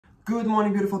Good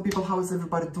morning, beautiful people. How is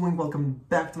everybody doing? Welcome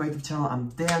back to my YouTube channel. I'm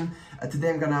Dan. Today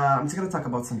I'm just gonna talk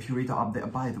about some Purito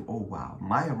update. By the way, oh wow,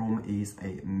 my room is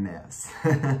a mess.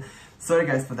 Sorry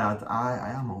guys for that.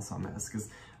 I am also a mess because,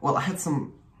 well, I had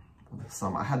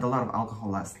I had a lot of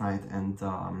alcohol last night, and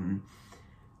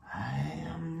I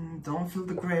don't feel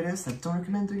the greatest. I don't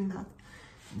recommend doing that.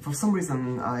 For some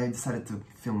reason, I decided to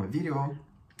film a video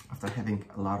after having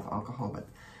a lot of alcohol,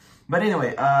 but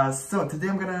anyway, so today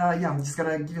I'm just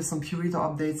gonna give you some Purito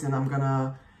updates, and I'm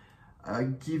gonna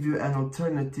give you an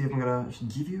alternative. I'm gonna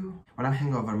give you, when I'm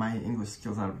hangover, my English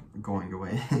skills are going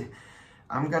away.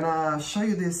 I'm gonna show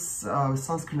you this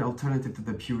sunscreen alternative to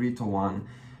the Purito one,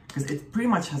 because it pretty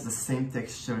much has the same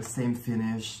texture, same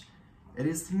finish. It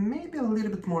is maybe a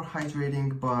little bit more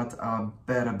hydrating, but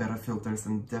better filters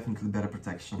and definitely better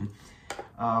protection.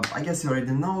 I guess you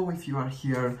already know, if you are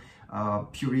here,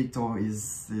 Purito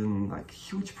is in like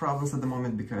huge problems at the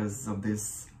moment because of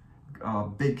this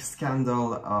big scandal.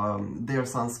 Their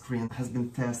sunscreen has been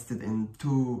tested in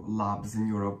 2 labs in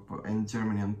Europe, in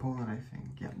Germany and Poland, I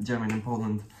think. Yeah, Germany and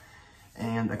Poland.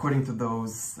 And according to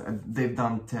those, they've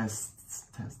done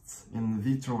tests in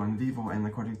vitro and vivo, and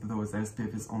according to those, the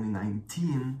SPF is only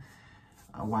 19,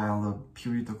 while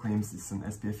Purito claims it's an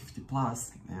SPF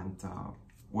 50+, and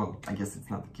well, I guess it's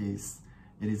not the case.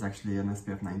 It is actually an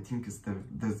SPF 19 because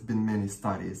there's been many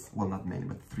studies, well, not many,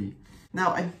 but 3. Now,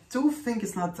 I do think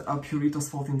it's not Purito's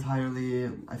fault entirely.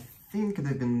 I think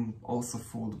they've been also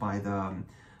fooled by the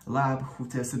lab who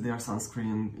tested their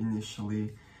sunscreen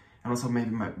initially, and also maybe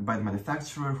by the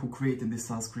manufacturer who created this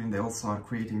sunscreen. They also are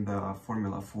creating the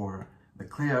formula for the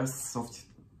Claire's soft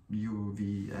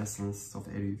UV essence, soft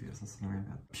air UV essence, something like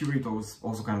that. Purito was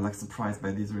also kind of like surprised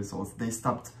by these results. They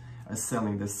stopped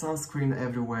selling the sunscreen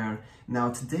everywhere. Now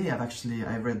today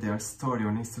I read their story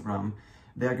on Instagram.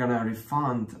 They're gonna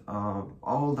refund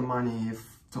all the money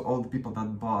to all the people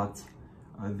that bought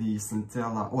the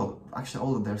Centella, well, actually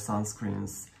all of their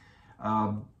sunscreens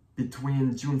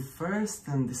between June 1st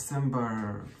and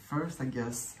December 1st, I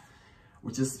guess,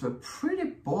 which is a pretty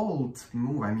bold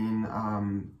move. I mean,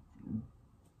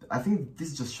 I think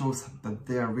this just shows that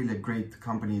they are really a great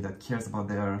company that cares about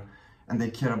they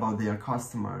care about their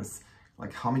customers.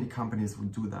 Like, how many companies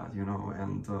would do that, you know?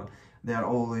 And they are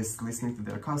always listening to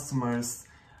their customers,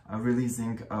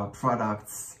 releasing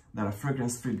products that are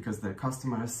fragrance-free because their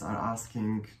customers are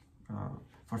asking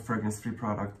for fragrance-free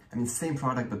product. I mean, same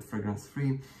product, but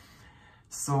fragrance-free.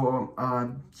 So,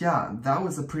 yeah, that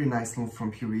was a pretty nice move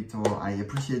from Purito. I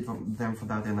appreciate them for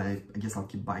that, and I guess I'll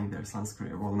keep buying their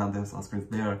sunscreen. Well, not their sunscreens,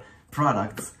 their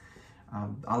products.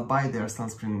 I'll buy their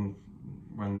sunscreen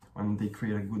when they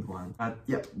create a good one. But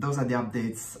yeah, those are the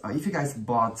updates. If you guys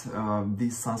bought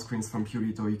these sunscreens from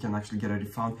Purito, you can actually get a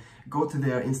refund. Go to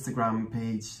their Instagram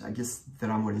page. I guess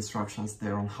there are more instructions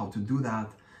there on how to do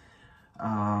that.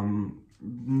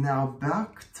 Now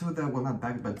back to the, well, not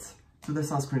back, but to the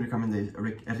sunscreen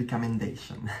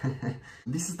recommendation.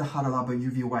 This is the Hada Labo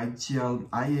UV White Gel.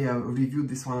 I reviewed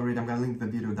this one already. I'm gonna link the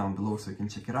video down below so you can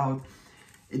check it out.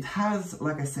 It has,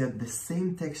 like I said, the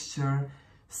same texture,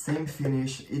 same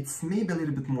finish. It's maybe a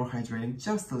little bit more hydrating,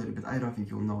 just a little bit. I don't think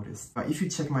you'll notice. But if you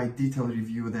check my detailed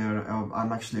review there,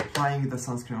 I'm actually applying the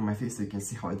sunscreen on my face so you can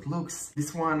see how it looks.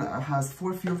 This one has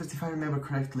 4 filters, if I remember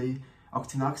correctly: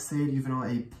 octinoxate, uvinol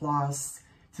A+,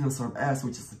 tinosorb S,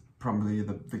 which is probably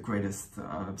the greatest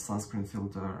sunscreen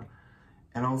filter,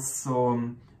 and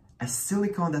also a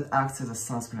silicone that acts as a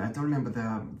sunscreen. I don't remember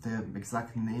the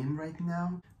exact name right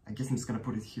now. I guess I'm just gonna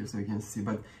put it here so you can see,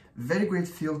 but very great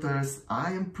filters.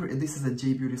 This is a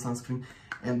J Beauty sunscreen,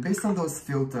 and based on those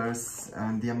filters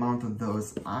and the amount of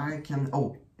those,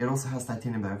 it also has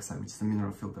titanium dioxide, which is a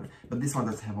mineral filter, but this one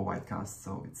doesn't have a white cast,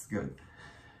 so it's good.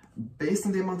 Based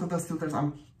on the amount of those filters,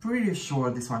 I'm pretty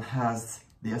sure this one has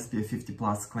the SPF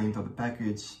 50+ claimed on the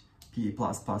package,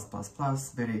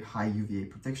 PE++++, very high UVA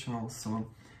protection also.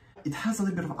 It has a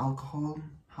little bit of alcohol,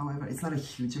 however, it's not a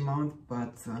huge amount,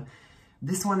 but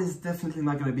this one is definitely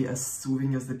not going to be as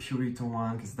soothing as the Purito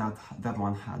one, because that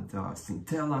one had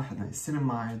Centella, had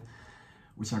niacinamide,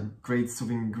 which are great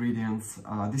soothing ingredients.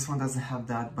 This one doesn't have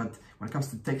that, but when it comes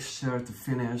to texture, to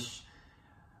finish,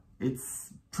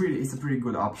 it's a pretty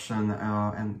good option,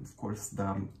 and of course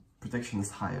the protection is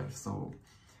higher, so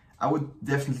I would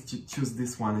definitely choose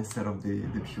this one instead of the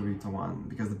Purito one,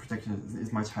 because the protection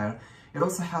is much higher. It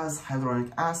also has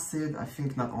hyaluronic acid. I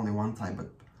think not only one type, but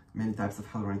many types of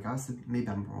hyaluronic acid. Maybe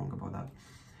I'm wrong about that.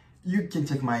 You can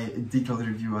check my detailed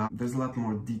review out. There's a lot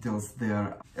more details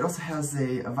there. It also has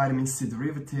a vitamin C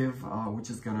derivative, which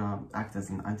is gonna act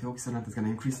as an antioxidant. It's gonna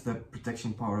increase the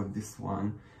protection power of this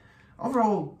one.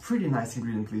 overall, pretty nice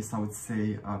ingredient list, I would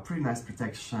say. Pretty nice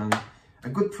protection, a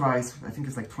good price. I think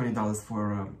it's like $20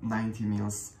 for 90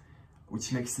 mils,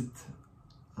 which makes it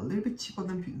a little bit cheaper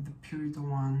than the Purito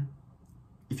one.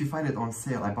 If you find it on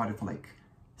sale, I bought it for like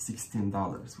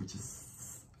 $16, which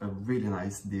is a really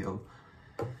nice deal.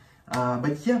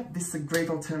 But yeah, this is a great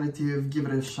alternative. Give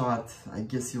it a shot. I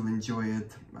guess you'll enjoy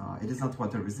it. It is not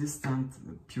water resistant.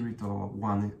 The Purito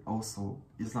one also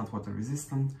is not water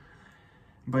resistant.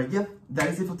 But yeah, that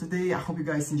is it for today. I hope you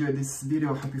guys enjoyed this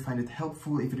video. I hope you find it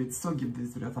helpful. If you did so, give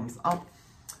this video a thumbs up.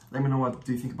 Let me know what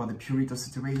do you think about the Purito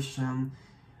situation.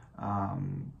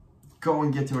 Go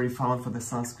and get your refund for the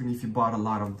sunscreen if you bought a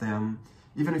lot of them.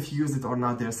 Even if you use it or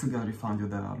not, they're still gonna refund you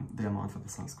the amount for the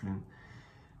sunscreen.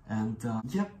 And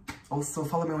yeah, also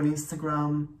follow me on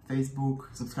Instagram,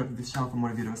 Facebook, subscribe to this channel for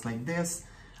more videos like this.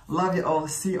 Love you all.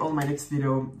 See you all in my next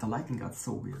video. The lighting got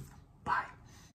so weird.